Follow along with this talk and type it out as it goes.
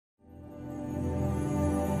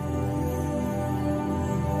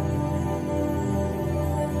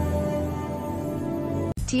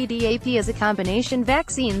Tdap is a combination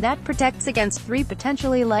vaccine that protects against 3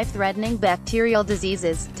 potentially life-threatening bacterial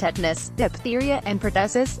diseases: tetanus, diphtheria, and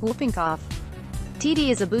pertussis, whooping cough. Td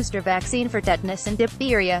is a booster vaccine for tetanus and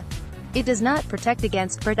diphtheria. It does not protect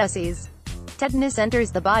against pertussis. Tetanus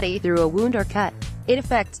enters the body through a wound or cut. It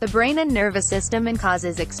affects the brain and nervous system and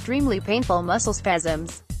causes extremely painful muscle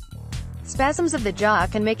spasms. Spasms of the jaw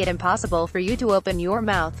can make it impossible for you to open your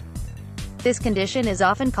mouth. This condition is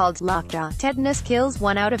often called lockjaw. Tetanus kills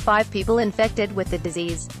 1 out of 5 people infected with the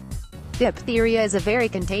disease. Diphtheria is a very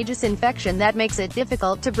contagious infection that makes it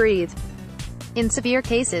difficult to breathe. In severe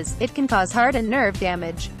cases, it can cause heart and nerve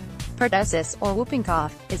damage. Pertussis, or whooping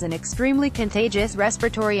cough, is an extremely contagious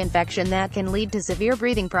respiratory infection that can lead to severe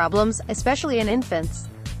breathing problems, especially in infants.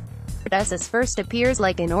 Pertussis first appears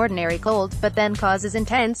like an ordinary cold, but then causes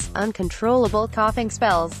intense, uncontrollable coughing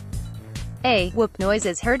spells. A whoop noise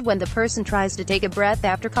is heard when the person tries to take a breath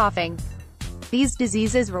after coughing. These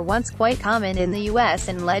diseases were once quite common in the US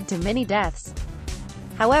and led to many deaths.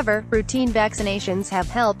 However, routine vaccinations have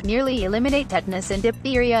helped nearly eliminate tetanus and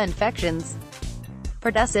diphtheria infections.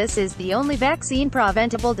 Pertussis is the only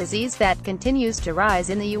vaccine-preventable disease that continues to rise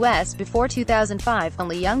in the US. Before 2005,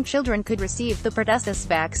 only young children could receive the pertussis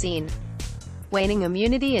vaccine. Waning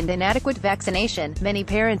immunity and inadequate vaccination, many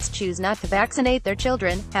parents choose not to vaccinate their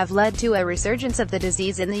children, have led to a resurgence of the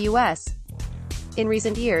disease in the US. In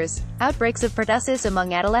recent years, outbreaks of pertussis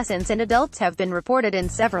among adolescents and adults have been reported in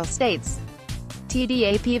several states.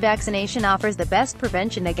 Tdap vaccination offers the best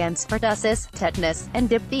prevention against pertussis, tetanus, and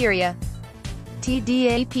diphtheria.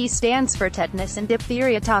 Tdap stands for tetanus and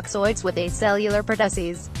diphtheria toxoids with acellular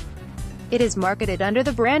pertussis. It is marketed under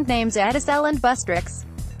the brand names Adacel and Bustrix.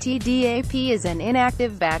 Tdap is an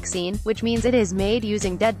inactive vaccine, which means it is made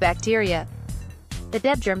using dead bacteria. The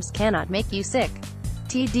dead germs cannot make you sick.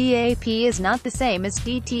 Tdap is not the same as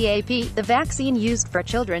DTaP, the vaccine used for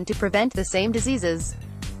children to prevent the same diseases.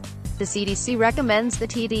 The CDC recommends the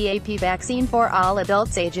Tdap vaccine for all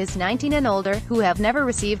adults ages 19 and older who have never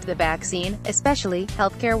received the vaccine, especially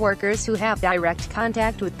healthcare workers who have direct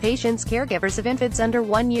contact with patients, caregivers of infants under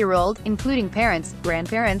 1 year old, including parents,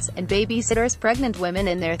 grandparents, and babysitters, pregnant women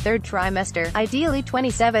in their 3rd trimester, ideally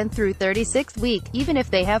 27th through 36th week, even if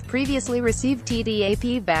they have previously received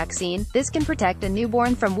Tdap vaccine. This can protect a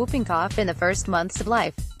newborn from whooping cough in the first months of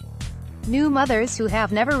life. New mothers who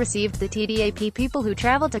have never received the Tdap. People who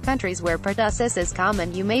travel to countries where pertussis is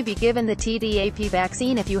common. You may be given the Tdap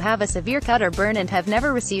vaccine if you have a severe cut or burn and have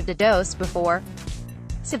never received a dose before.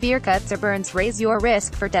 Severe cuts or burns raise your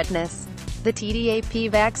risk for tetanus. The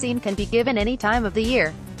Tdap vaccine can be given any time of the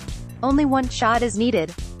year. Only 1 shot is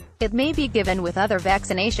needed. It may be given with other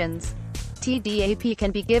vaccinations. Tdap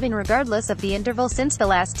can be given regardless of the interval since the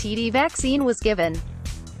last TD vaccine was given.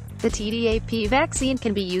 The Tdap vaccine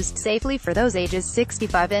can be used safely for those ages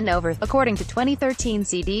 65 and over, according to 2013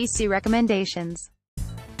 CDC recommendations.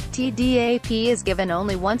 Tdap is given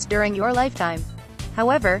only once during your lifetime.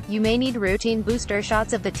 However, you may need routine booster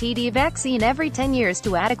shots of the TD vaccine every 10 years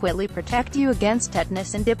to adequately protect you against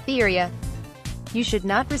tetanus and diphtheria. You should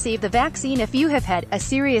not receive the vaccine if you have had a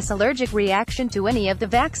serious allergic reaction to any of the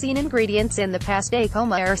vaccine ingredients in the past, a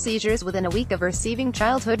coma or seizures within a week of receiving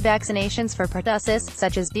childhood vaccinations for pertussis,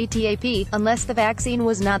 such as DTaP, unless the vaccine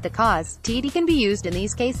was not the cause. TD can be used in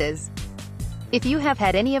these cases. If you have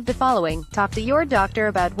had any of the following, talk to your doctor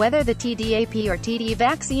about whether the Tdap or TD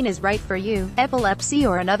vaccine is right for you: epilepsy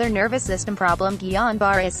or another nervous system problem,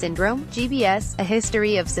 Guillain-Barré syndrome, GBS, a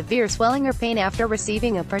history of severe swelling or pain after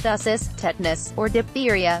receiving a pertussis, tetanus, or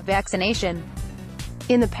diphtheria vaccination.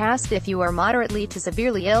 In the past, if you are moderately to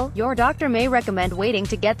severely ill, your doctor may recommend waiting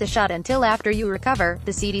to get the shot until after you recover.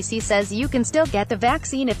 The CDC says you can still get the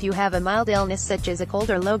vaccine if you have a mild illness such as a cold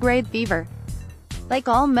or low-grade fever. Like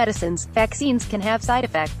all medicines, vaccines can have side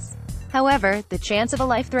effects. However, the chance of a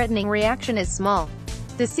life-threatening reaction is small.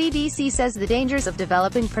 The CDC says the dangers of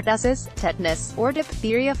developing pertussis, tetanus, or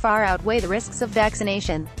diphtheria far outweigh the risks of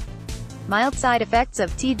vaccination. Mild side effects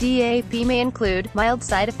of Tdap may include: mild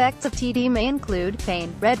side effects of TD may include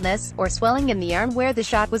pain, redness, or swelling in the arm where the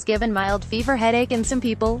shot was given, mild fever, headache in some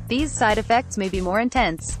people. These side effects may be more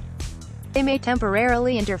intense. They may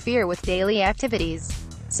temporarily interfere with daily activities.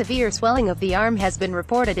 Severe swelling of the arm has been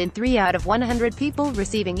reported in 3 out of 100 people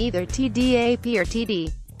receiving either Tdap or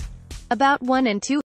TD. About 1 in 2